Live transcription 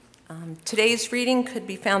Today's reading could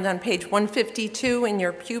be found on page 152 in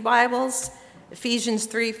your pew Bibles, Ephesians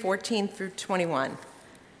 3:14 through 21.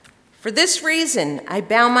 For this reason, I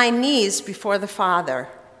bow my knees before the Father,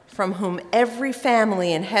 from whom every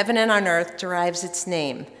family in heaven and on earth derives its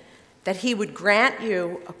name, that he would grant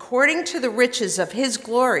you, according to the riches of his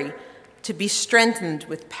glory, to be strengthened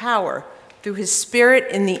with power through his Spirit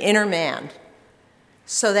in the inner man,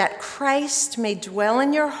 so that Christ may dwell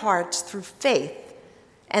in your hearts through faith,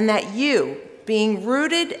 and that you, being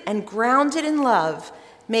rooted and grounded in love,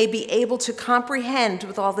 may be able to comprehend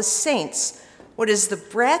with all the saints what is the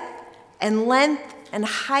breadth and length and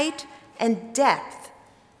height and depth,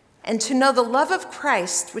 and to know the love of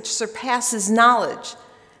Christ which surpasses knowledge,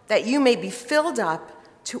 that you may be filled up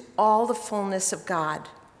to all the fullness of God.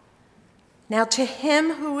 Now to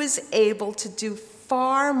him who is able to do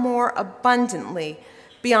far more abundantly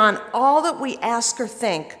beyond all that we ask or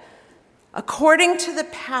think, according to the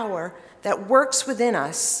power that works within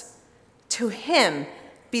us, to him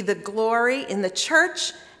be the glory in the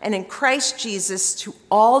church and in Christ Jesus to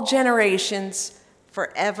all generations,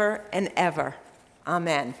 forever and ever.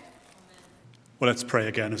 Amen. Well, let's pray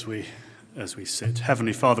again as we sit.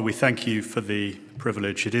 Heavenly Father, we thank you for the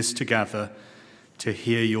privilege it is to gather to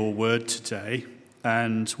hear your word today,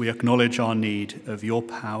 and we acknowledge our need of your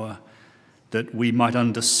power, that we might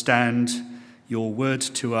understand your word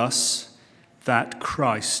to us, that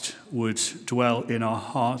Christ would dwell in our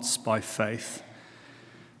hearts by faith.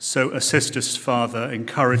 So assist us, Father,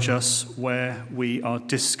 encourage us where we are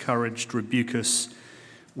discouraged, rebuke us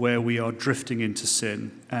where we are drifting into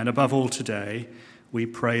sin. And above all today, we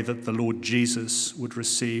pray that the Lord Jesus would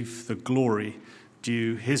receive the glory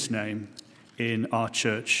due his name in our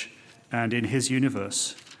church and in his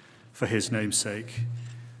universe, for his name's sake.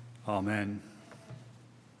 Amen.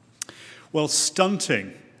 Well,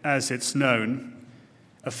 stunting, as it's known,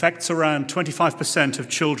 affects around 25% of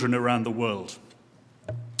children around the world.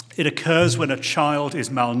 It occurs when a child is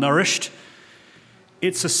malnourished.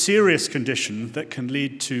 It's a serious condition that can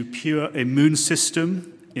lead to poor immune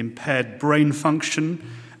system, impaired brain function,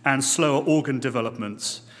 and slower organ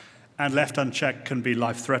developments, and left unchecked can be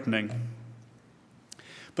life-threatening.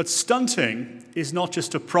 But stunting is not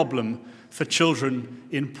just a problem for children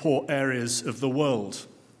in poor areas of the world.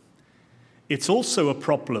 It's also a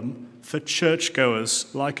problem for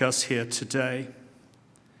churchgoers like us here today.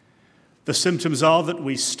 The symptoms are that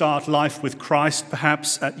we start life with Christ,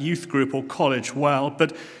 perhaps at youth group or college, well,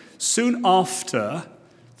 but soon after,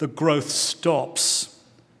 the growth stops.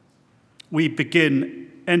 We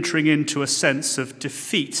begin entering into a sense of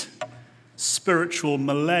defeat, spiritual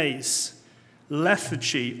malaise,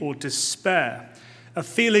 lethargy or despair, a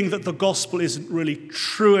feeling that the gospel isn't really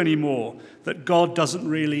true anymore, that God doesn't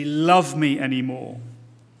really love me anymore.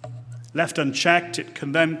 Left unchecked, it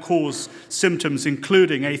can then cause symptoms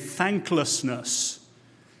including a thanklessness,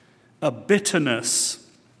 a bitterness,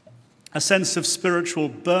 a sense of spiritual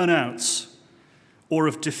burnout or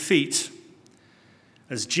of defeat,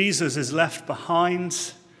 as Jesus is left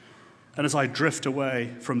behind and as I drift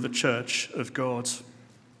away from the church of God.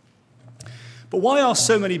 But why are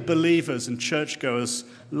so many believers and churchgoers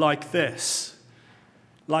like this?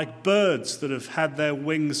 Like birds that have had their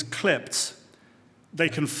wings clipped. They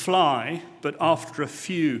can fly, but after a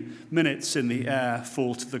few minutes in the air,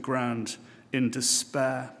 fall to the ground in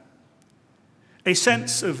despair. A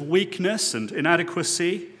sense of weakness and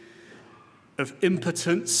inadequacy, of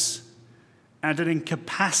impotence, and an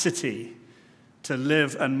incapacity to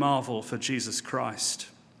live and marvel for Jesus Christ.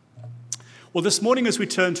 Well, this morning as we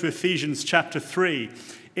turn to Ephesians chapter 3,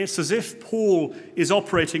 it's as if Paul is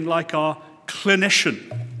operating like our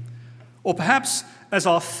clinician, or perhaps as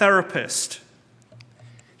our therapist.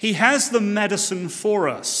 He has the medicine for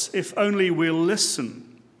us, if only we'll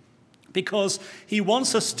listen, because he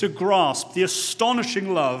wants us to grasp the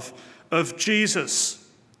astonishing love of Jesus.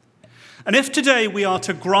 And if today we are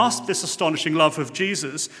to grasp this astonishing love of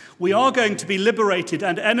Jesus, we are going to be liberated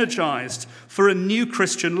and energized for a new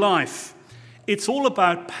Christian life. It's all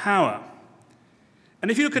about power. And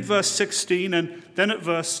if you look at verse 16 and then at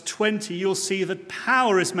verse 20, you'll see that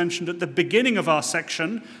power is mentioned at the beginning of our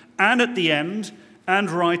section and at the end and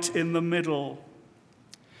right in the middle.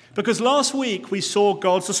 Because last week we saw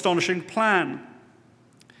God's astonishing plan.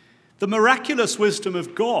 The miraculous wisdom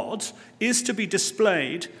of God is to be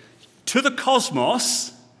displayed to the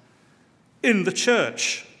cosmos in the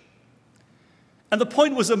church. And the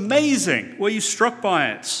point was amazing. Were you struck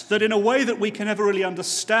by it? That in a way that we can never really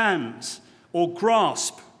understand or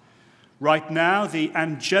grasp, right now the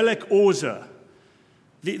angelic order,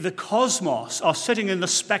 the cosmos are sitting in the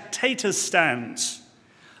spectators' stands,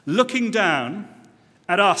 looking down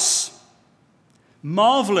at us,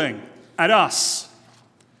 marveling at us.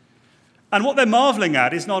 And what they're marveling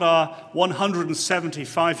at is not our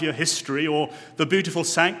 175-year history or the beautiful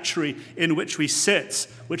sanctuary in which we sit,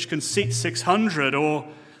 which can seat 600, or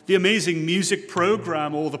the amazing music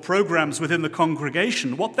program or the programs within the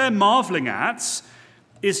congregation. What they're marveling at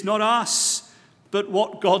is not us, but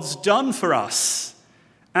what God's done for us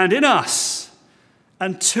and in us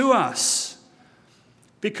and to us.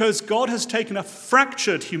 Because God has taken a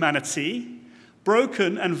fractured humanity,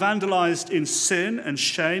 broken and vandalized in sin and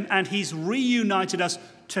shame, and he's reunited us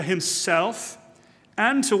to himself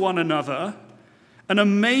and to one another, an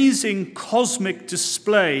amazing cosmic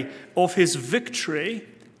display of his victory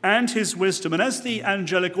and his wisdom. And as the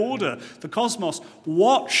angelic order, the cosmos,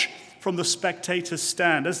 watch from the spectator's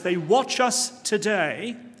stand, as they watch us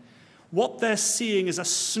today, what they're seeing is a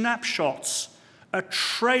snapshot, a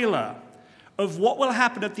trailer of what will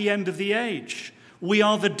happen at the end of the age. We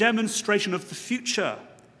are the demonstration of the future,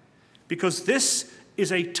 because this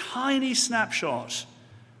is a tiny snapshot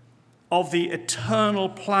of the eternal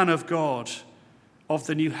plan of God, of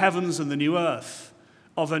the new heavens and the new earth,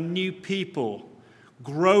 of a new people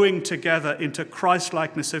growing together into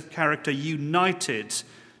Christ-likeness of character, united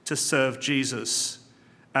to serve Jesus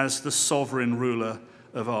as the sovereign ruler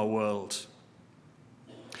of our world.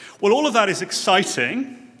 Well, all of that is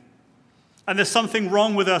exciting. And there's something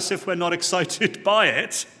wrong with us if we're not excited by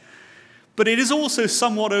it. But it is also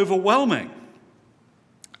somewhat overwhelming.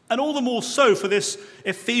 And all the more so for this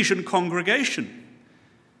Ephesian congregation.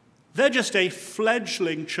 They're just a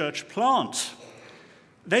fledgling church plant.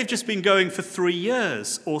 They've just been going for 3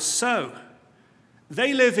 years or so.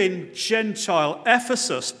 They live in Gentile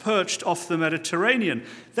Ephesus, perched off the Mediterranean.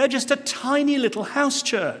 They're just a tiny little house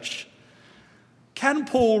church. Can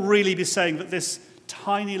Paul really be saying that this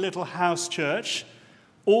tiny little house church,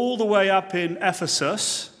 all the way up in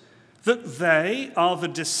Ephesus, that they are the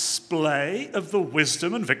display of the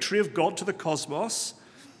wisdom and victory of God to the cosmos?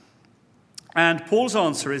 And Paul's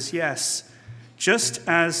answer is yes, just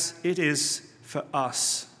as it is for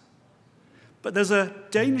us. But there's a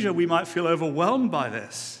danger we might feel overwhelmed by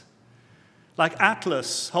this, like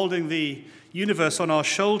Atlas holding the universe on our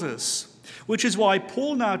shoulders, which is why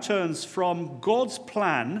Paul now turns from God's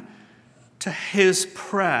plan to his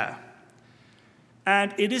prayer.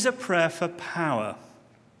 And it is a prayer for power.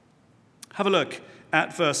 Have a look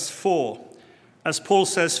at verse 4. As Paul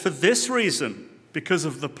says, for this reason, because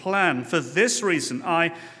of the plan, for this reason,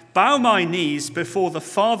 I bow my knees before the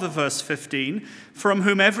Father, verse 15, from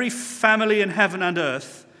whom every family in heaven and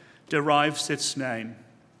earth derives its name.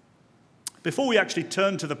 Before we actually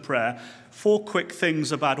turn to the prayer, 4 quick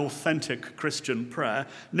things about authentic Christian prayer.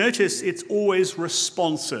 Notice it's always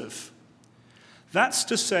responsive. That's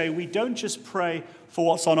to say, we don't just pray for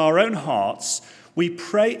what's on our own hearts. We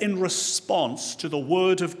pray in response to the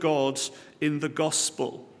word of God in the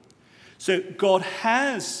gospel. So God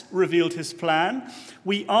has revealed his plan.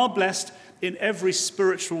 We are blessed in every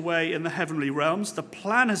spiritual way in the heavenly realms. The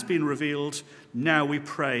plan has been revealed. Now we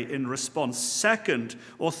pray in response. Second,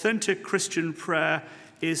 authentic Christian prayer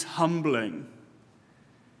is humbling,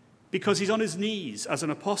 because he's on his knees as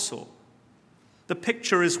an apostle. The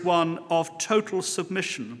picture is one of total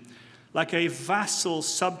submission, like a vassal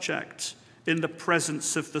subject in the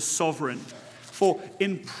presence of the sovereign. For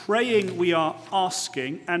in praying we are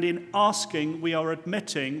asking, and in asking we are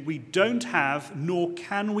admitting we don't have, nor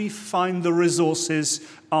can we find the resources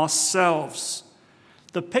ourselves.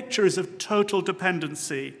 The picture is of total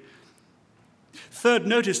dependency. Third,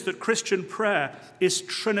 notice that Christian prayer is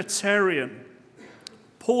Trinitarian.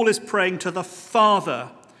 Paul is praying to the Father,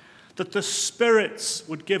 that the spirits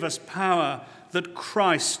would give us power, that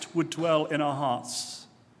Christ would dwell in our hearts.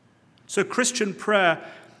 So Christian prayer,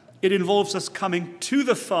 it involves us coming to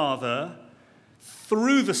the Father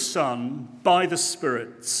through the Son by the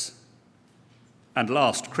spirits. And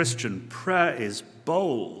last, Christian prayer is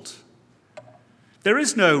bold. There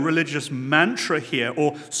is no religious mantra here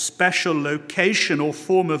or special location or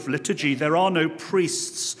form of liturgy. There are no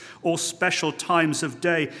priests or special times of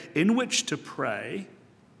day in which to pray.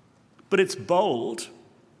 But it's bold.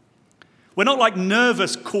 We're not like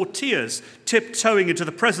nervous courtiers tiptoeing into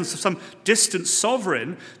the presence of some distant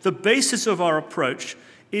sovereign. The basis of our approach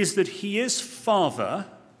is that he is Father,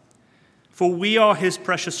 for we are his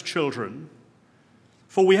precious children,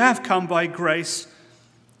 for we have come by grace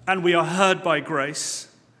and we are heard by grace.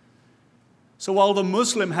 So while the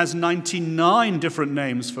Muslim has 99 different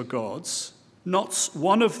names for gods, not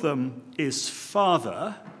one of them is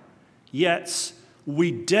Father, yet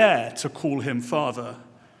we dare to call him Father,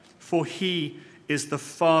 for he is the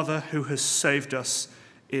Father who has saved us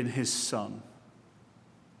in his Son.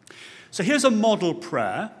 So here's a model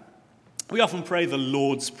prayer. We often pray the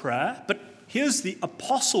Lord's Prayer, but here's the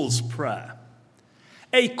Apostles' Prayer.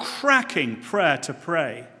 A cracking prayer to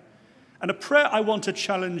pray. And a prayer I want to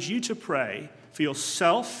challenge you to pray for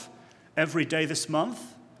yourself every day this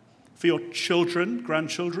month, for your children,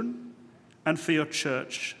 grandchildren, and for your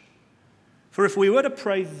church. For if we were to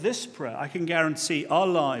pray this prayer, I can guarantee our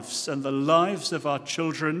lives and the lives of our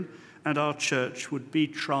children and our church would be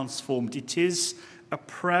transformed. It is a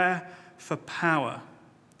prayer for power,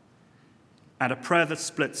 and a prayer that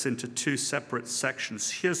splits into two separate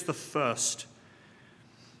sections. Here's the first.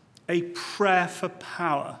 A prayer for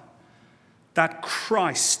power, that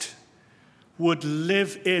Christ would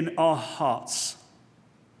live in our hearts.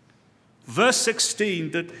 Verse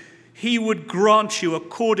 16, that he would grant you,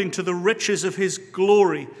 according to the riches of his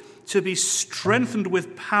glory, to be strengthened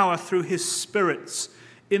with power through his spirits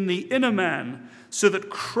in the inner man, so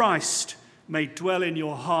that Christ may dwell in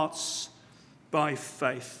your hearts by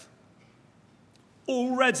faith.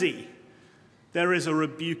 Already, there is a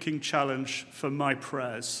rebuking challenge for my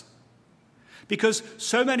prayers. Because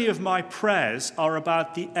so many of my prayers are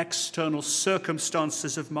about the external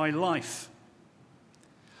circumstances of my life.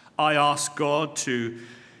 I ask God to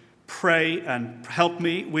pray and help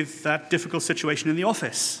me with that difficult situation in the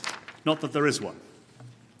office. Not that there is one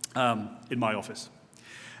in my office.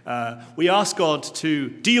 We ask God to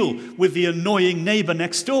deal with the annoying neighbor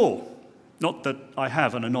next door. Not that I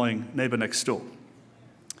have an annoying neighbor next door.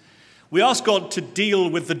 We ask God to deal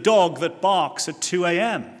with the dog that barks at 2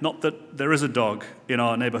 a.m. Not that there is a dog in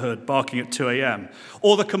our neighborhood barking at 2 a.m.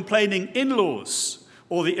 Or the complaining in-laws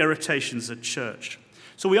or the irritations at church.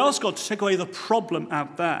 So we ask God to take away the problem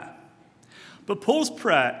out there. But Paul's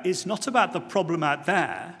prayer is not about the problem out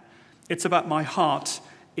there. It's about my heart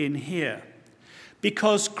in here.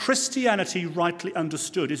 Because Christianity, rightly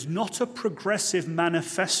understood, is not a progressive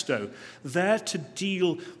manifesto there to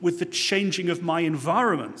deal with the changing of my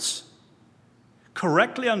environments.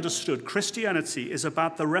 Correctly understood, Christianity is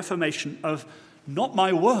about the reformation of not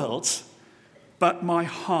my world, but my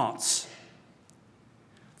heart.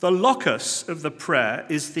 The locus of the prayer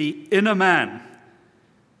is the inner man.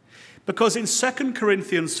 Because in 2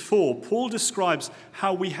 Corinthians 4, Paul describes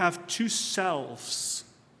how we have two selves.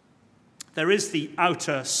 There is the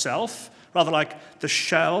outer self, rather like the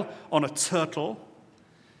shell on a turtle,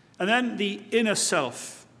 and then the inner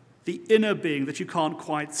self, the inner being that you can't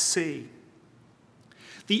quite see.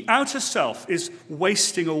 The outer self is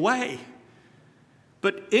wasting away,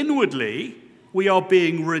 but inwardly we are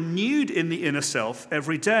being renewed in the inner self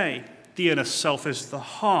every day. The inner self is the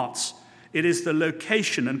heart. It is the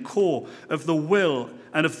location and core of the will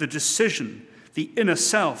and of the decision. The inner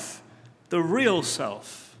self, the real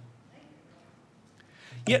self.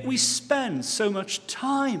 Yet we spend so much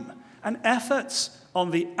time and efforts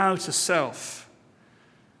on the outer self.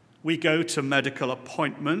 We go to medical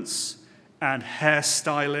appointments and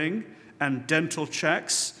hairstyling and dental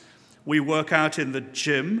checks. We work out in the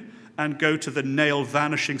gym and go to the nail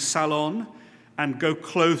vanishing salon and go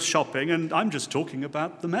clothes shopping, and I'm just talking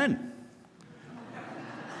about the men.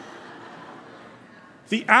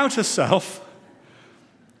 The outer self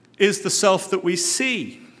is the self that we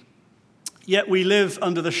see, yet we live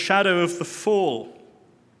under the shadow of the fall.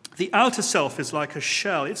 The outer self is like a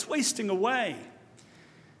shell. It's wasting away.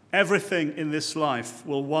 Everything in this life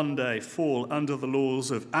will one day fall under the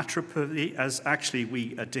laws of atrophy, as actually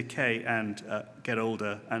we decay and get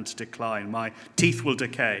older and decline. My teeth will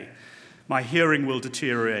decay. My hearing will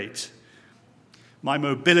deteriorate. My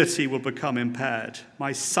mobility will become impaired.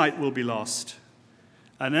 My sight will be lost.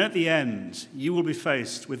 And at the end, you will be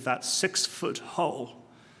faced with that 6-foot hole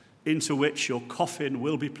into which your coffin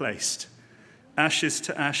will be placed. Ashes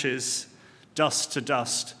to ashes, dust to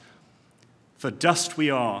dust. For dust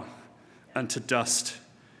we are, and to dust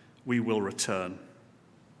we will return.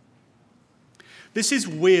 This is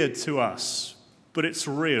weird to us, but it's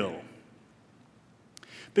real.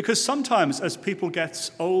 Because sometimes as people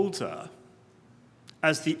get older,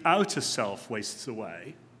 as the outer self wastes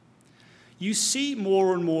away, you see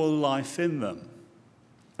more and more life in them.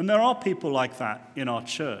 And there are people like that in our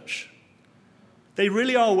church. They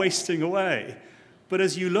really are wasting away, but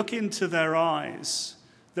as you look into their eyes,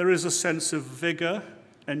 there is a sense of vigor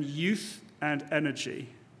and youth and energy.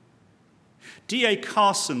 D.A.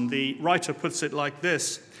 Carson, the writer, puts it like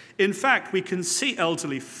this: in fact, we can see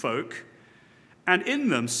elderly folk, and in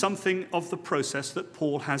them something of the process that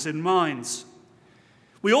Paul has in mind.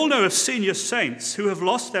 We all know of senior saints who have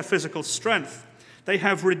lost their physical strength. They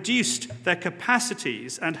have reduced their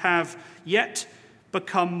capacities and have yet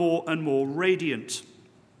become more and more radiant.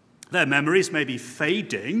 Their memories may be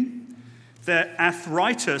fading, Their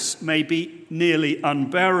arthritis may be nearly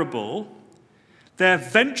unbearable. Their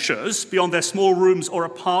ventures beyond their small rooms or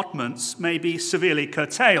apartments may be severely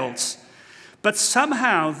curtailed. But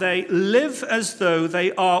somehow they live as though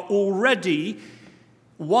they are already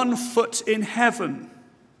 1 foot in heaven.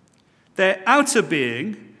 Their outer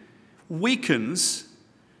being weakens,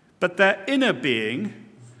 but their inner being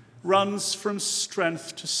runs from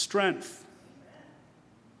strength to strength.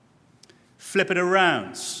 Flip it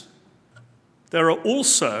around. There are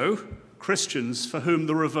also Christians for whom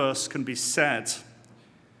the reverse can be said.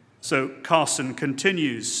 So Carson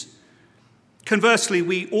continues. Conversely,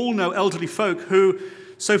 we all know elderly folk who,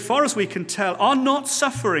 so far as we can tell, are not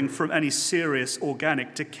suffering from any serious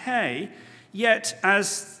organic decay, yet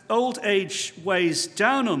as old age weighs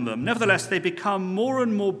down on them, nevertheless they become more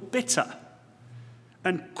and more bitter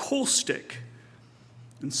and caustic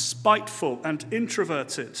and spiteful and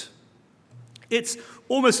introverted. It's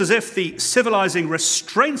almost as if the civilizing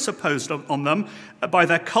restraints imposed on them by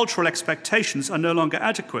their cultural expectations are no longer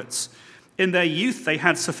adequate. In their youth, they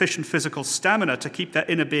had sufficient physical stamina to keep their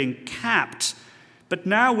inner being capped, but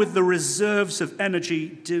now with the reserves of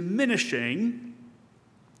energy diminishing,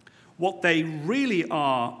 what they really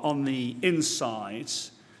are on the inside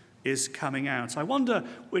is coming out. I wonder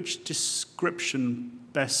which description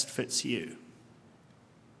best fits you.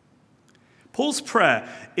 Paul's prayer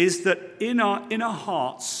is that in our inner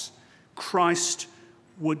hearts, Christ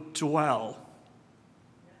would dwell.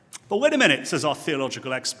 But wait a minute, says our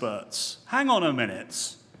theological experts. Hang on a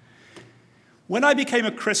minute. When I became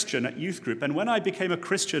a Christian at youth group, and when I became a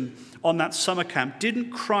Christian on that summer camp,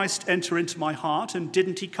 didn't Christ enter into my heart, and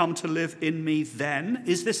didn't he come to live in me then?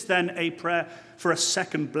 Is this then a prayer for a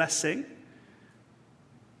second blessing?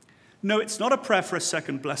 No, it's not a prayer for a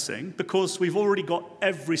second blessing, because we've already got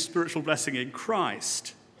every spiritual blessing in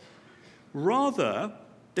Christ. Rather,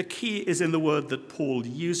 the key is in the word that Paul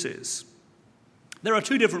uses. There are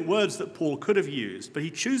 2 different words that Paul could have used, but he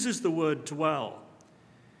chooses the word dwell.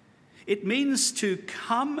 It means to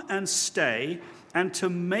come and stay and to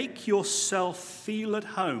make yourself feel at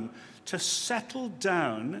home, to settle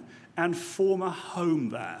down and form a home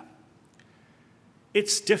there.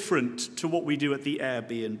 It's different to what we do at the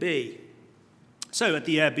Airbnb. So at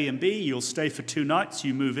the Airbnb, you'll stay for 2 nights,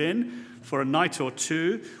 you move in for a night or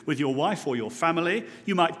 2 with your wife or your family.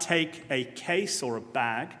 You might take a case or a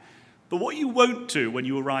bag. But what you won't do when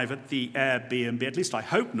you arrive at the Airbnb, at least I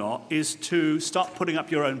hope not, is to start putting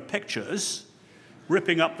up your own pictures,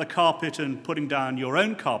 ripping up the carpet and putting down your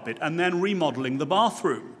own carpet, and then remodeling the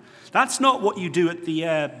bathroom. That's not what you do at the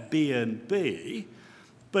Airbnb,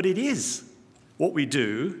 but it is what we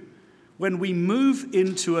do when we move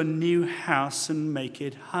into a new house and make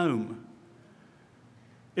it home.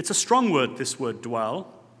 It's a strong word, this word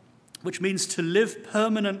dwell, which means to live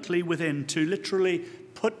permanently within, to literally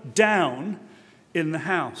put down in the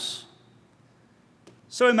house.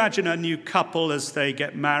 So imagine a new couple as they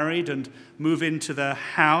get married and move into their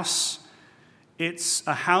house. It's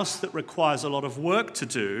a house that requires a lot of work to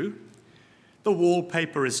do. The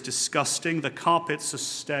wallpaper is disgusting, the carpets are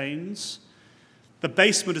stains, the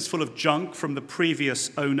basement is full of junk from the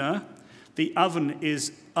previous owner, the oven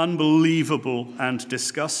is unbelievable and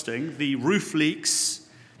disgusting, the roof leaks,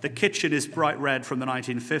 the kitchen is bright red from the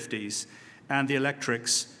 1950s, and the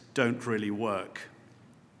electrics don't really work.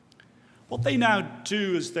 What they now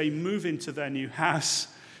do as they move into their new house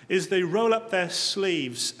is they roll up their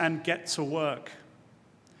sleeves and get to work.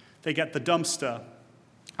 They get the dumpster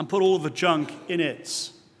and put all of the junk in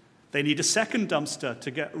it. They need a second dumpster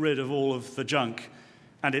to get rid of all of the junk,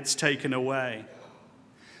 and it's taken away.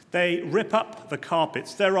 They rip up the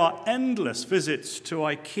carpets. There are endless visits to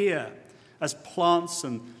IKEA as plants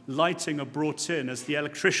and lighting are brought in, as the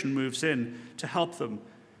electrician moves in to help them,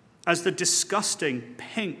 as the disgusting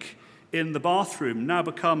pink in the bathroom now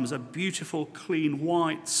becomes a beautiful clean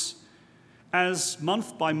white, as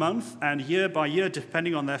month by month and year by year,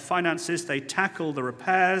 depending on their finances, they tackle the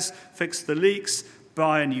repairs, fix the leaks,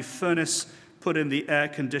 buy a new furnace, put in the air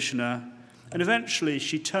conditioner, and eventually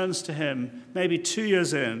she turns to him, maybe 2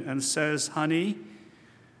 years in, and says, "Honey,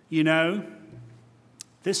 you know,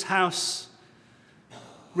 this house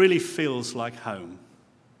really feels like home."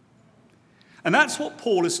 And that's what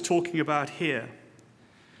Paul is talking about here.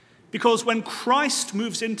 Because when Christ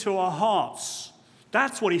moves into our hearts,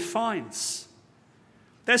 that's what he finds.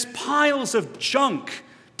 There's piles of junk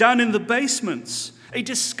down in the basements, a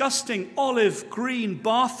disgusting olive green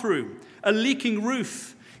bathroom, a leaking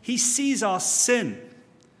roof. He sees our sin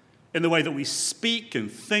in the way that we speak and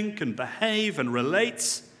think and behave and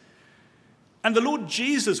relate. And the Lord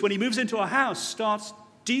Jesus, when he moves into our house, starts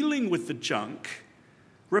dealing with the junk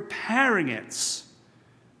repairing it,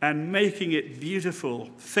 and making it beautiful,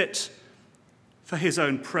 fit for his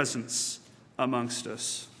own presence amongst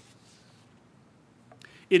us.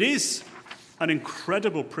 It is an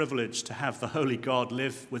incredible privilege to have the Holy God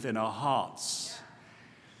live within our hearts.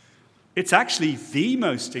 It's actually the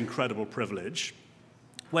most incredible privilege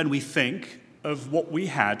when we think of what we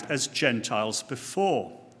had as Gentiles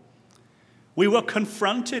before. We were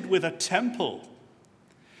confronted with a temple.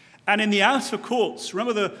 And in the outer courts,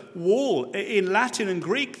 remember the wall in Latin and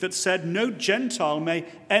Greek that said no Gentile may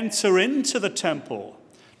enter into the temple.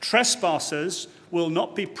 Trespassers will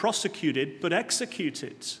not be prosecuted but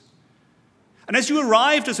executed. And as you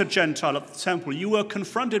arrived as a Gentile at the temple, you were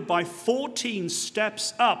confronted by 14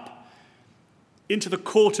 steps up into the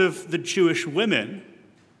court of the Jewish women,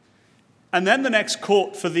 and then the next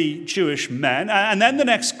court for the Jewish men, and then the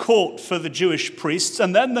next court for the Jewish priests,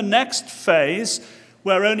 and then the next phase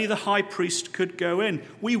where only the high priest could go in.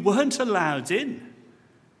 We weren't allowed in.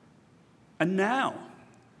 And now,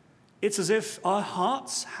 it's as if our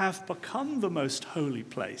hearts have become the most holy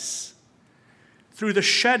place. Through the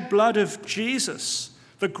shed blood of Jesus,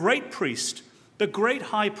 the great priest, the great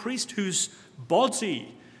high priest whose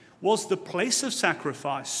body was the place of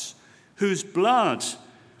sacrifice, whose blood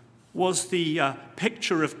was the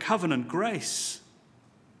picture of covenant grace.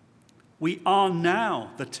 We are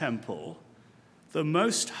now the temple, the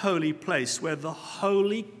most holy place where the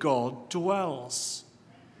holy God dwells.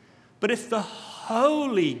 But if the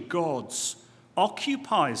holy God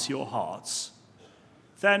occupies your hearts,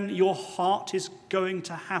 then your heart is going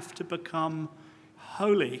to have to become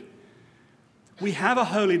holy. We have a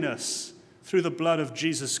holiness through the blood of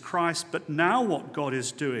Jesus Christ, but now what God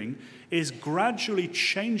is doing is gradually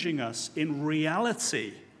changing us in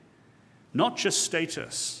reality, not just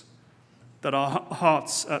status, that our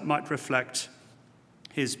hearts might reflect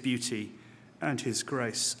his beauty and his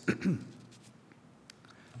grace.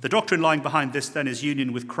 The doctrine lying behind this then is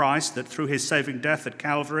union with Christ, that through his saving death at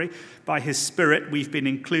Calvary, by his Spirit, we've been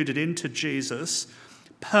included into Jesus,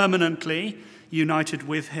 permanently united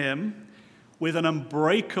with him, with an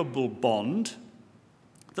unbreakable bond,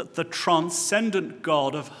 that the transcendent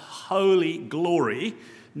God of holy glory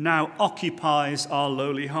now occupies our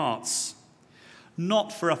lowly hearts,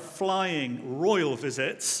 not for a flying royal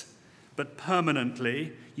visit, but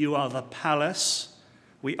permanently. You are the palace,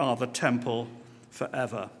 we are the temple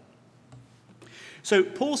forever. So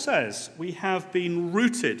Paul says we have been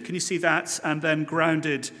rooted, can you see that, and then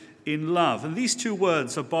grounded in love. And these two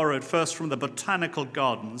words are borrowed first from the botanical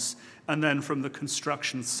gardens and then from the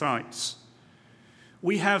construction sites.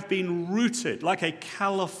 We have been rooted like a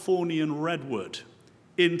Californian redwood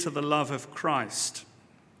into the love of Christ.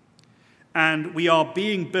 And we are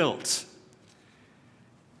being built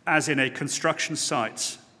as in a construction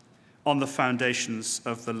site on the foundations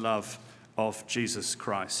of the love of Jesus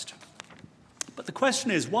Christ. But the question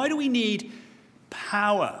is, why do we need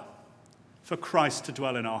power for Christ to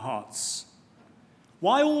dwell in our hearts?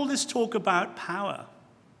 Why all this talk about power?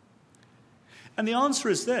 And the answer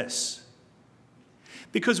is this: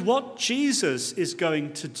 because what Jesus is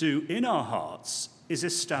going to do in our hearts is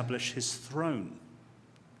establish his throne.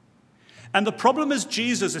 And the problem as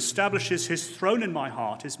Jesus establishes his throne in my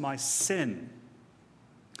heart is my sin.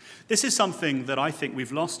 This is something that I think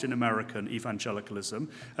we've lost in American evangelicalism,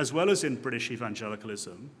 as well as in British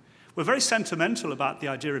evangelicalism. We're very sentimental about the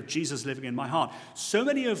idea of Jesus living in my heart. So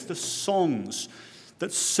many of the songs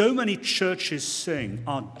that so many churches sing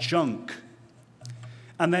are junk.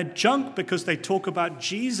 And they're junk because they talk about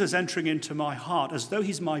Jesus entering into my heart as though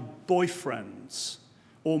he's my boyfriend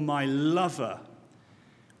or my lover.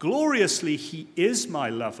 Gloriously, he is my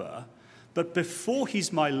lover, but before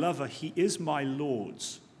he's my lover, he is my Lord.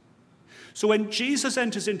 So when Jesus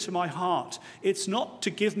enters into my heart, it's not to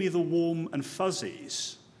give me the warm and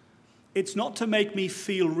fuzzies. It's not to make me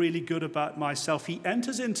feel really good about myself. He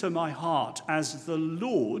enters into my heart as the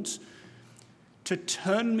Lord to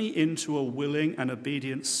turn me into a willing and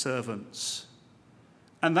obedient servant.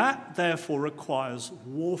 And that, therefore, requires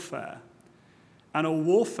warfare. And a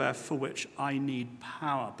warfare for which I need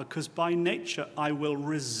power, because by nature I will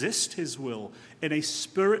resist his will in a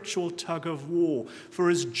spiritual tug of war. For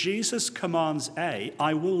as Jesus commands A,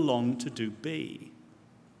 I will long to do B.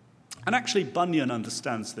 And actually Bunyan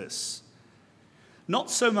understands this.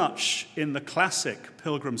 Not so much in the classic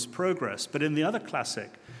Pilgrim's Progress, but in the other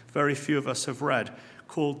classic very few of us have read,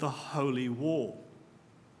 called The Holy War.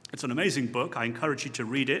 It's an amazing book. I encourage you to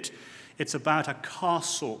read it. It's about a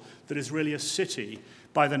castle that is really a city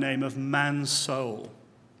by the name of Mansoul.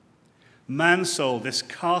 Mansoul, this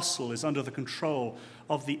castle, is under the control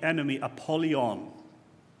of the enemy Apollyon.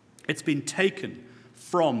 It's been taken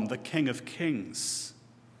from the King of Kings.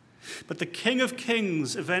 But the King of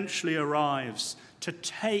Kings eventually arrives to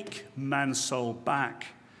take man's soul back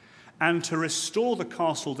and to restore the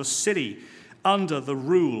castle, the city, under the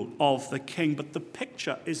rule of the king. But the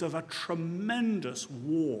picture is of a tremendous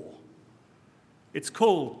war. It's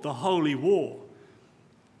called the Holy War.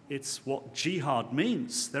 It's what jihad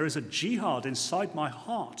means. There is a jihad inside my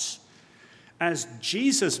heart as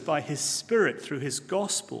Jesus, by his Spirit, through his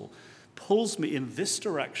gospel, pulls me in this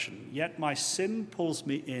direction, yet my sin pulls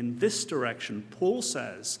me in this direction. Paul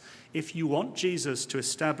says, if you want Jesus to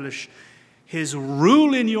establish his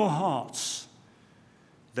rule in your hearts,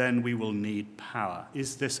 then we will need power.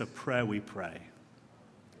 Is this a prayer we pray?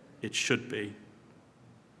 It should be.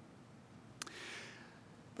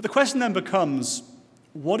 But the question then becomes,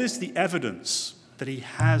 what is the evidence that he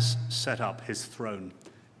has set up his throne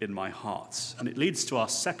in my heart? And it leads to our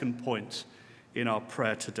second point in our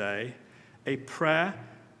prayer today, a prayer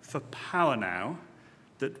for power now,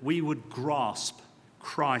 that we would grasp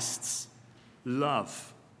Christ's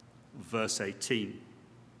love. Verse 18.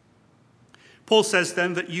 Paul says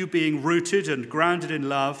then that you, being rooted and grounded in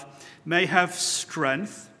love, may have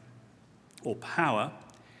strength or power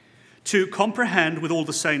to comprehend with all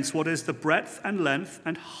the saints what is the breadth and length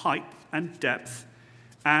and height and depth,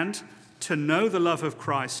 and to know the love of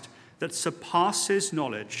Christ that surpasses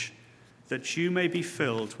knowledge, that you may be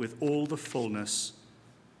filled with all the fullness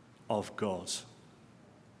of God.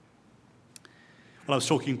 Well, I was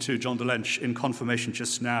talking to John DeLench in confirmation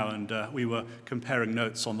just now, and we were comparing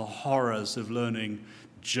notes on the horrors of learning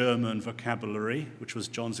German vocabulary, which was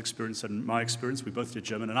John's experience and my experience. We both did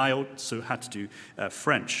German, and I also had to do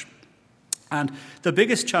French. And the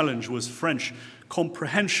biggest challenge was French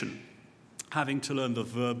comprehension, having to learn the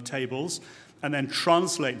verb tables and then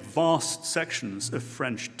translate vast sections of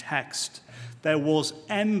French text. There was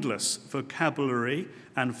endless vocabulary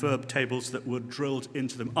and verb tables that were drilled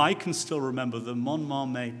into them. I can still remember the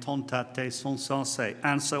mon, me, ton, tate, son, sensé,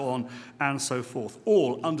 and so on and so forth,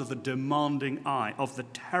 all under the demanding eye of the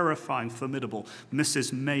terrifying, formidable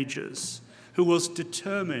Mrs. Majors, who was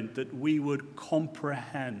determined that we would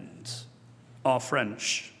comprehend our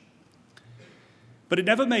French. But it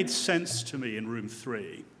never made sense to me in room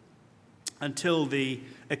 3 until the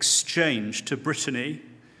exchange to Brittany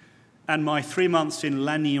and my 3 months in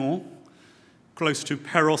Lannion, close to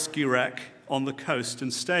Perros-Guirec on the coast,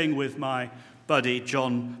 and staying with my buddy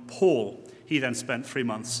John Paul. He then spent 3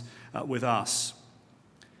 months with us.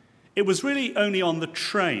 It was really only on the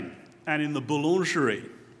train and in the boulangerie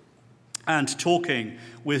and talking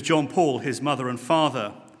with John Paul, his mother and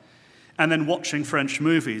father, and then watching French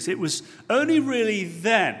movies. It was only really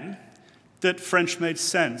then that French made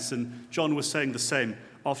sense, and John was saying the same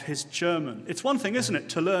of his German. It's one thing, isn't it,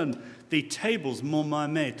 to learn the tables,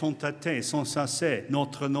 mon, me, ton, tate, son, sensé,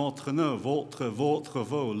 notre, ne, votre,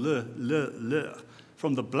 vos, le,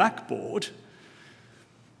 from the blackboard,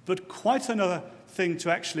 but quite another thing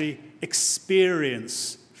to actually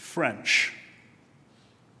experience French.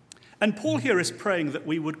 And Paul here is praying that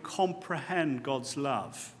we would comprehend God's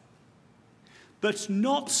love, but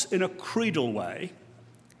not in a creedal way,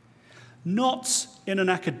 not in an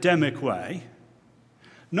academic way,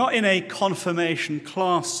 not in a confirmation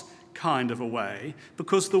class kind of a way,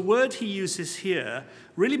 because the word he uses here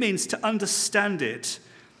really means to understand it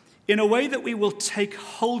in a way that we will take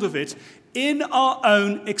hold of it in our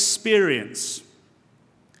own experience.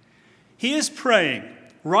 He is praying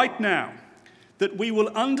right now that we will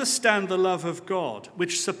understand the love of God,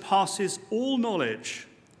 which surpasses all knowledge,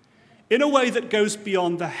 in a way that goes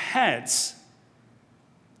beyond the heads,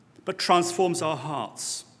 but transforms our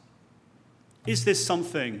hearts. Is this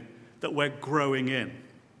something that we're growing in?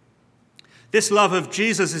 This love of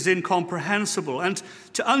Jesus is incomprehensible. And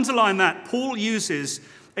to underline that, Paul uses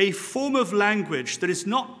a form of language that is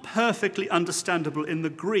not perfectly understandable in the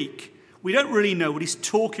Greek. We don't really know what he's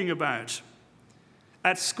talking about.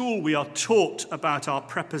 At school, we are taught about our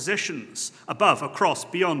prepositions: above, across,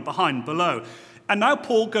 beyond, behind, below. And now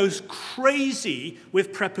Paul goes crazy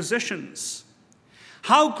with prepositions.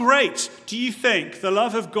 How great do you think the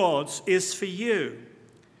love of God is for you?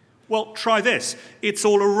 Well, try this. It's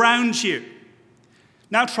all around you.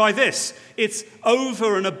 Now try this. It's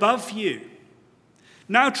over and above you.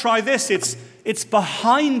 Now try this. It's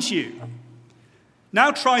behind you.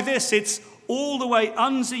 Now try this. It's all the way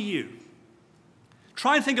under you.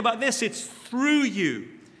 Try and think about this. It's through you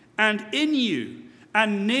and in you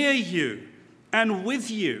and near you and with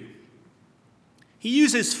you. He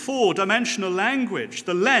uses four-dimensional language,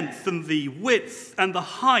 the length and the width and the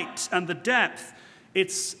height and the depth.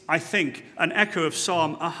 It's, I think, an echo of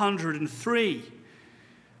Psalm 103.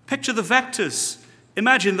 Picture the vectors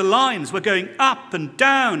Imagine the lines were going up and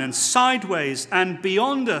down and sideways and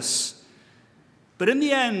beyond us. But in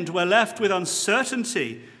the end, we're left with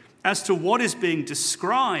uncertainty as to what is being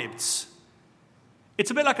described.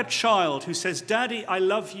 It's a bit like a child who says, "Daddy, I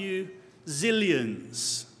love you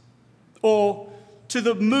zillions," or "to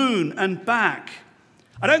the moon and back."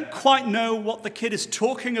 I don't quite know what the kid is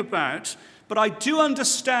talking about, but I do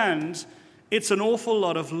understand it's an awful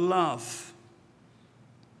lot of love.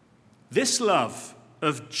 This love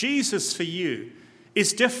of Jesus for you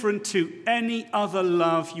is different to any other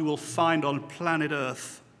love you will find on planet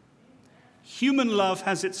Earth. Human love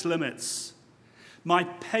has its limits. My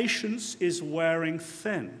patience is wearing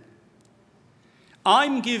thin.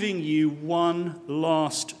 I'm giving you one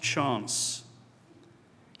last chance.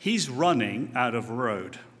 He's running out of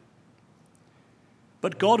road.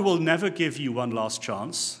 But God will never give you one last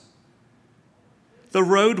chance. The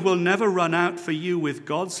road will never run out for you with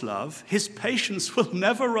God's love. His patience will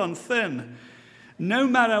never run thin. No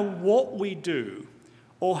matter what we do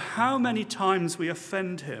or how many times we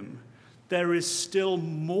offend him, there is still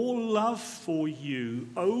more love for you,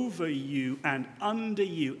 over you and under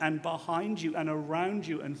you and behind you and around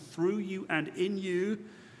you and through you and in you,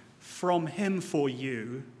 from him for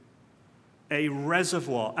you. A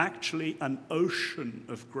reservoir, actually an ocean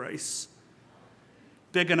of grace.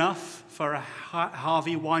 Big enough for a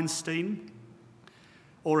Harvey Weinstein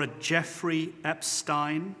or a Jeffrey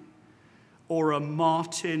Epstein or a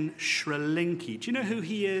Martin Shkreli. Do you know who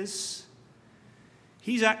he is?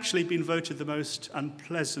 He's actually been voted the most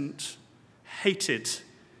unpleasant, hated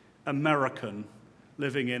American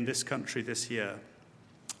living in this country this year.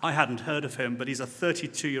 I hadn't heard of him, but he's a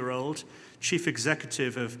 32-year-old chief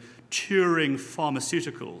executive of Turing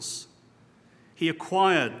Pharmaceuticals. He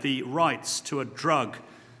acquired the rights to a drug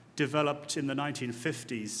developed in the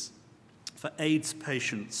 1950s for AIDS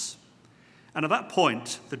patients. And at that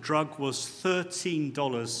point, the drug was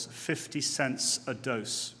 $13.50 a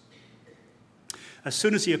dose. As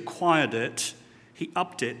soon as he acquired it, he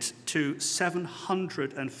upped it to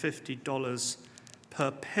 $750 per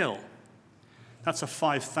pill. That's a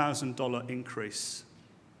 $5,000 increase,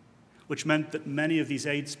 which meant that many of these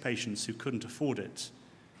AIDS patients who couldn't afford it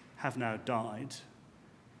have now died.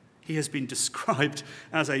 He has been described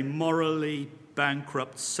as a morally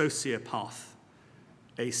bankrupt sociopath,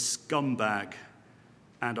 a scumbag,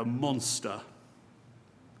 and a monster.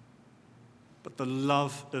 But the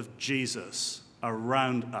love of Jesus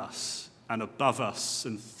around us and above us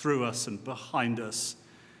and through us and behind us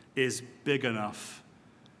is big enough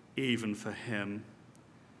even for him.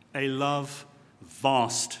 A love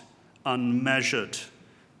vast, unmeasured,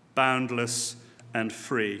 boundless, and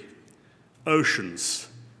free. Oceans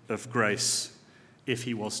of grace if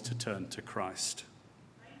he was to turn to Christ.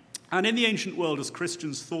 And in the ancient world, as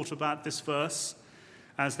Christians thought about this verse,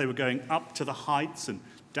 as they were going up to the heights and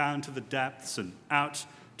down to the depths and out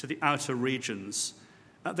to the outer regions,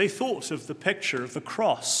 they thought of the picture of the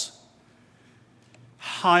cross.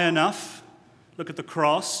 High enough, look at the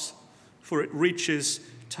cross, for it reaches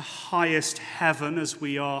to highest heaven as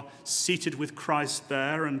we are seated with Christ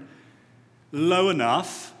there, and low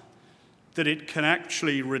enough that it can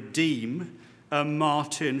actually redeem a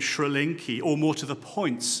Martin Shkreli, or more to the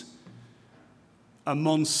point, a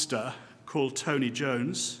monster called Tony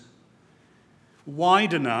Jones.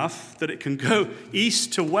 Wide enough that it can go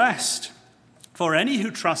east to west, for any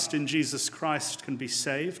who trust in Jesus Christ can be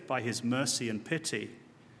saved by his mercy and pity.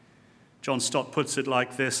 John Stott puts it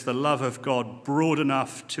like this: the love of God broad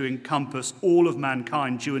enough to encompass all of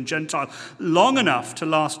mankind, Jew and Gentile, long enough to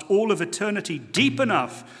last all of eternity, deep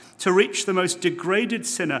enough to reach the most degraded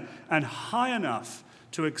sinner, and high enough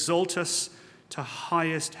to exalt us to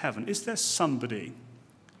highest heaven. Is there somebody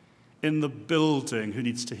in the building who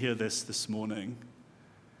needs to hear this morning,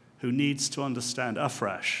 who needs to understand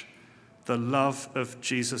afresh the love of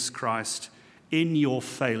Jesus Christ in your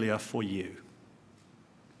failure for you?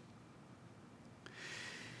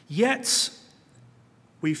 Yet,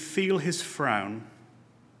 we feel his frown.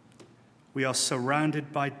 We are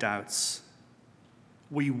surrounded by doubts.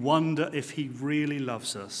 We wonder if he really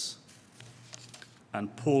loves us.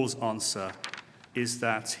 And Paul's answer is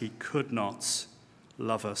that he could not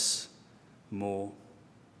love us more.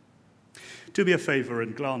 Do me a favor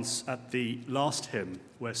and glance at the last hymn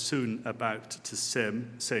we're soon about to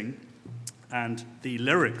sing, and the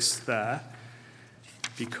lyrics there,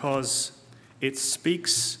 because it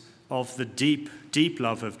speaks of the deep, deep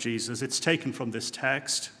love of Jesus. It's taken from this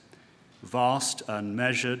text: vast,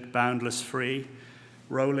 unmeasured, boundless, free,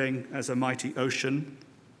 rolling as a mighty ocean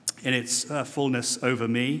in its fullness over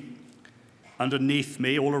me. Underneath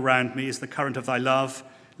me, all around me, is the current of thy love,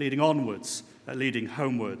 leading onwards leading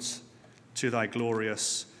homewards to thy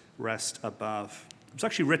glorious rest above. It was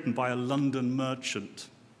actually written by a London merchant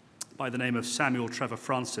by the name of Samuel Trevor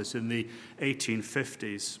Francis in the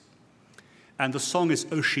 1850s. And the song is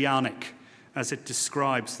oceanic as it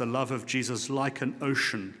describes the love of Jesus like an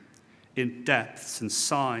ocean in depths and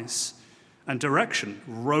size and direction,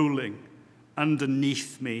 rolling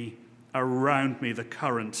underneath me, around me, the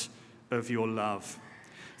current of your love.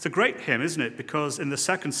 It's a great hymn, isn't it? Because in the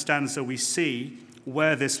second stanza we see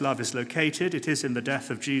where this love is located. It is in the death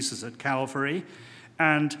of Jesus at Calvary.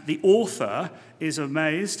 And the author is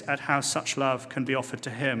amazed at how such love can be offered to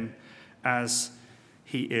him as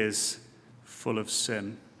he is full of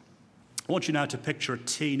sin. I want you now to picture a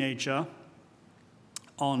teenager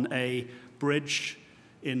on a bridge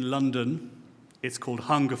in London. It's called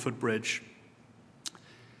Hungerford Bridge.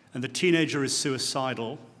 And the teenager is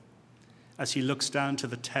suicidal as he looks down to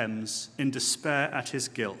the Thames in despair at his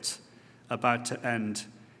guilt, about to end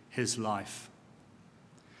his life.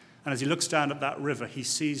 And as he looks down at that river, he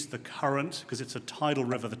sees the current, because it's a tidal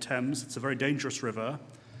river, the Thames. It's a very dangerous river,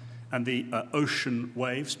 and the ocean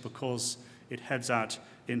waves, because it heads out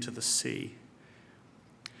into the sea.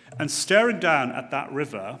 And staring down at that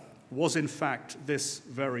river was, in fact, this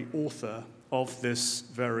very author of this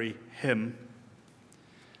very hymn.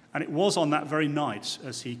 And it was on that very night,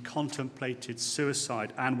 as he contemplated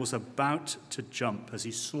suicide and was about to jump, as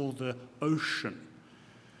he saw the ocean,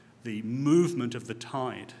 the movement of the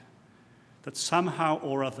tide, that somehow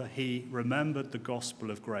or other he remembered the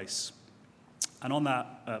gospel of grace. And on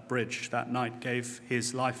that bridge that night gave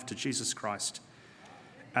his life to Jesus Christ,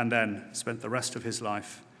 and then spent the rest of his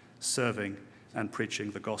life serving and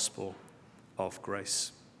preaching the gospel of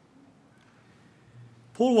grace.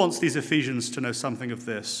 Paul wants these Ephesians to know something of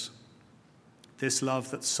this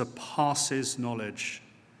love that surpasses knowledge,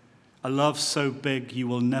 a love so big you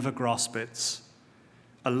will never grasp it,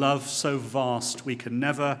 a love so vast we can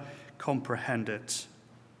never comprehend it.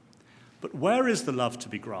 But where is the love to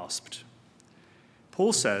be grasped?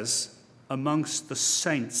 Paul says, amongst the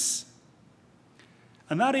saints.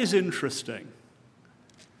 And that is interesting.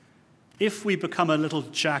 If we become a little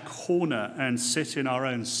Jack Horner and sit in our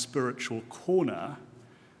own spiritual corner,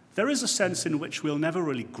 there is a sense in which we'll never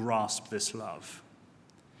really grasp this love.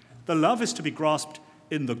 The love is to be grasped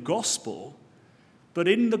in the gospel, but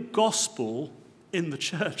in the gospel, in the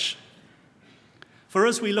church. For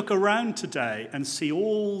as we look around today and see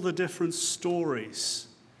all the different stories,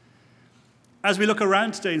 as we look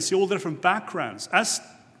around today and see all the different backgrounds, as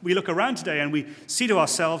we look around today and we see to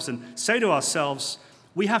ourselves and say to ourselves,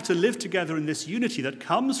 we have to live together in this unity that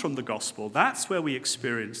comes from the gospel. That's where we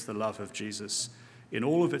experience the love of Jesus in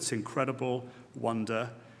all of its incredible wonder.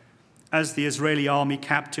 As the Israeli army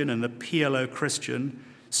captain and the PLO Christian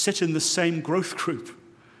sit in the same growth group,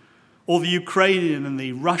 or the Ukrainian and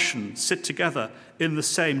the Russian sit together in the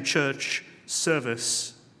same church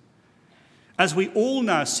service. As we all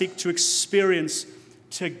now seek to experience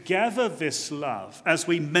together this love, as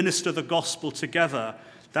we minister the gospel together,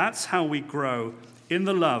 that's how we grow in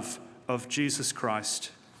the love of Jesus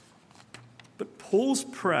Christ. But Paul's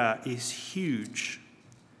prayer is huge.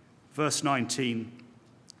 Verse 19,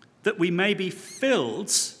 that we may be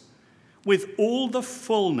filled with all the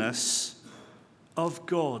fullness of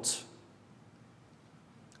God.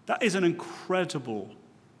 That is an incredible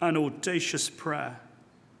and audacious prayer.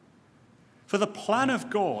 For the plan of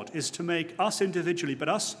God is to make us individually, but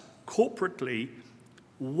us corporately,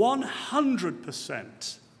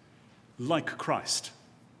 100% like Christ.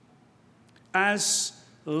 As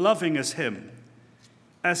loving as him,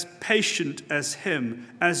 as patient as him,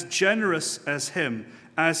 as generous as him,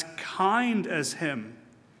 as kind as him.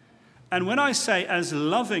 And when I say as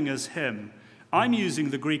loving as him, I'm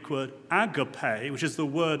using the Greek word agape, which is the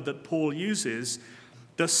word that Paul uses,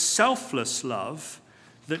 the selfless love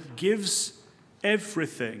that gives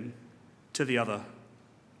everything to the other.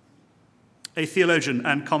 A theologian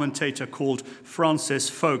and commentator called Francis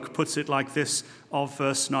Folk puts it like this of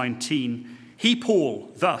verse 19. He,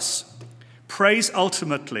 Paul, thus prays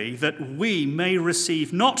ultimately that we may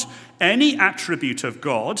receive not any attribute of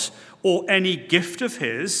God or any gift of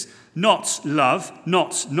his, not love,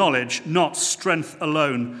 not knowledge, not strength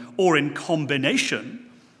alone, or in combination,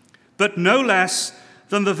 but no less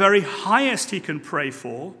than the very highest he can pray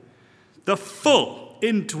for, the full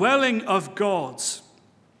indwelling of God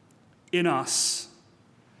in us.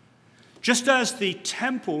 Just as the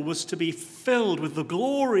temple was to be filled with the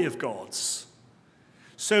glory of God,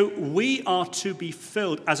 so we are to be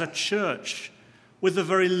filled as a church with the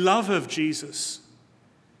very love of Jesus,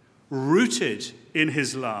 rooted in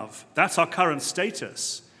his love. That's our current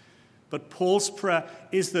status. But Paul's prayer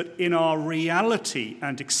is that in our reality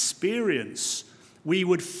and experience, we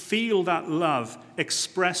would feel that love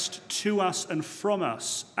expressed to us and from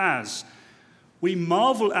us as we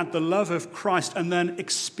marvel at the love of Christ and then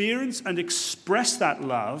experience and express that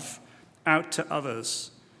love out to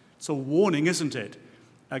others. It's a warning, isn't it,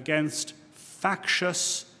 against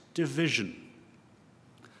factious division.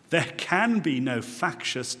 There can be no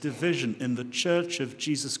factious division in the Church of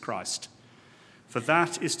Jesus Christ, for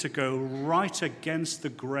that is to go right against the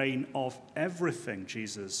grain of everything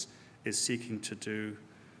Jesus is seeking to do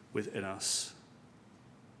within us.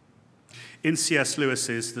 In C.S.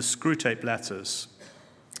 Lewis's The Screwtape Letters,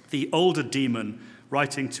 the older demon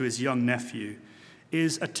writing to his young nephew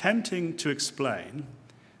is attempting to explain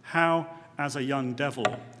how, as a young devil,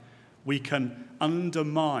 we can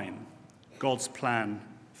undermine God's plan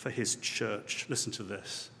for his church. Listen to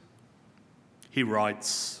this. He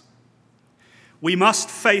writes, "We must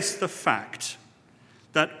face the fact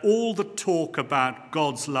that all the talk about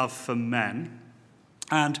God's love for men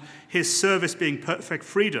and his service being perfect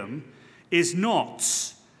freedom is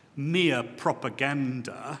not mere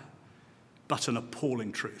propaganda, but an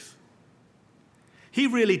appalling truth. He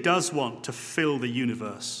really does want to fill the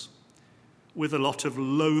universe with a lot of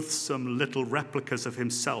loathsome little replicas of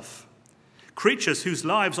himself, creatures whose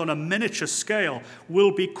lives on a miniature scale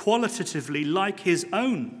will be qualitatively like his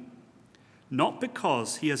own, not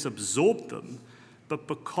because he has absorbed them, but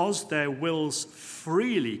because their wills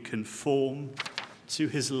freely conform to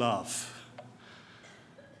his love.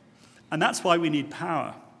 And that's why we need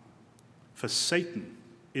power, for Satan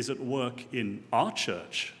is at work in our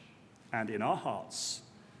church and in our hearts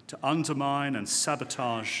to undermine and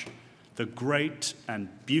sabotage the great and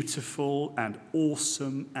beautiful and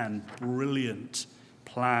awesome and brilliant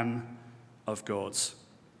plan of God's.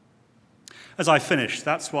 As I finish,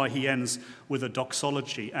 that's why he ends with a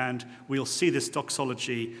doxology, and we'll see this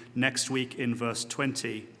doxology next week in verse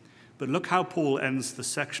 20. But look how Paul ends the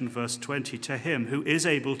section, verse 20, "To him who is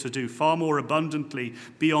able to do far more abundantly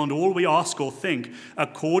beyond all we ask or think,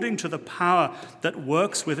 according to the power that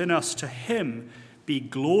works within us, to him be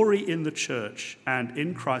glory in the church and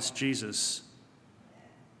in Christ Jesus.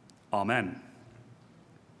 Amen."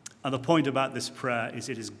 And the point about this prayer is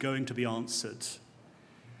it is going to be answered.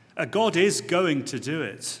 God is going to do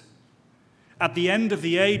it. At the end of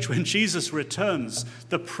the age, when Jesus returns,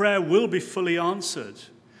 the prayer will be fully answered.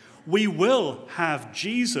 We will have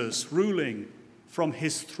Jesus ruling from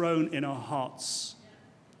his throne in our hearts.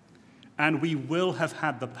 And we will have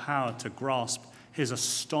had the power to grasp his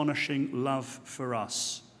astonishing love for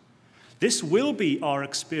us. This will be our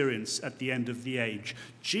experience at the end of the age.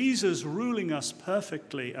 Jesus ruling us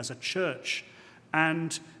perfectly as a church,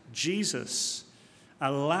 and Jesus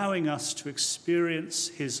allowing us to experience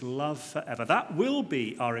his love forever. That will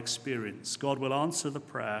be our experience. God will answer the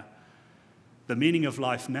prayer. The meaning of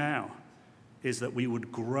life now is that we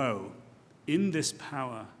would grow in this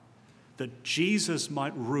power, that Jesus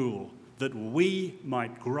might rule, that we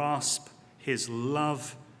might grasp his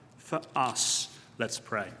love for us. Let's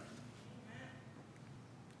pray.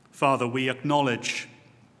 Father, we acknowledge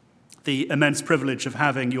the immense privilege of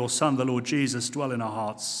having your Son, the Lord Jesus, dwell in our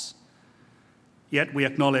hearts. Yet we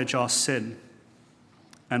acknowledge our sin,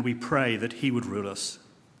 and we pray that he would rule us.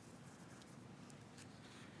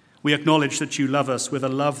 We acknowledge that you love us with a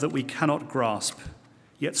love that we cannot grasp,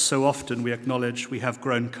 yet so often we acknowledge we have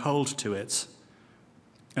grown cold to it,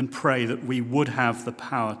 and pray that we would have the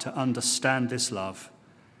power to understand this love,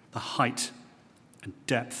 the height and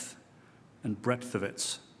depth and breadth of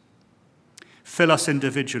it. Fill us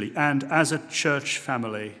individually and as a church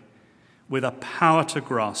family with a power to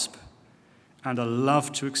grasp and a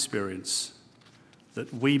love to experience,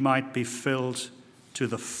 that we might be filled to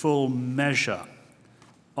the full measure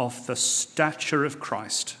of the stature of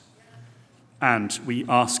Christ. And we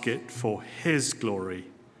ask it for his glory.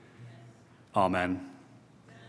 Amen.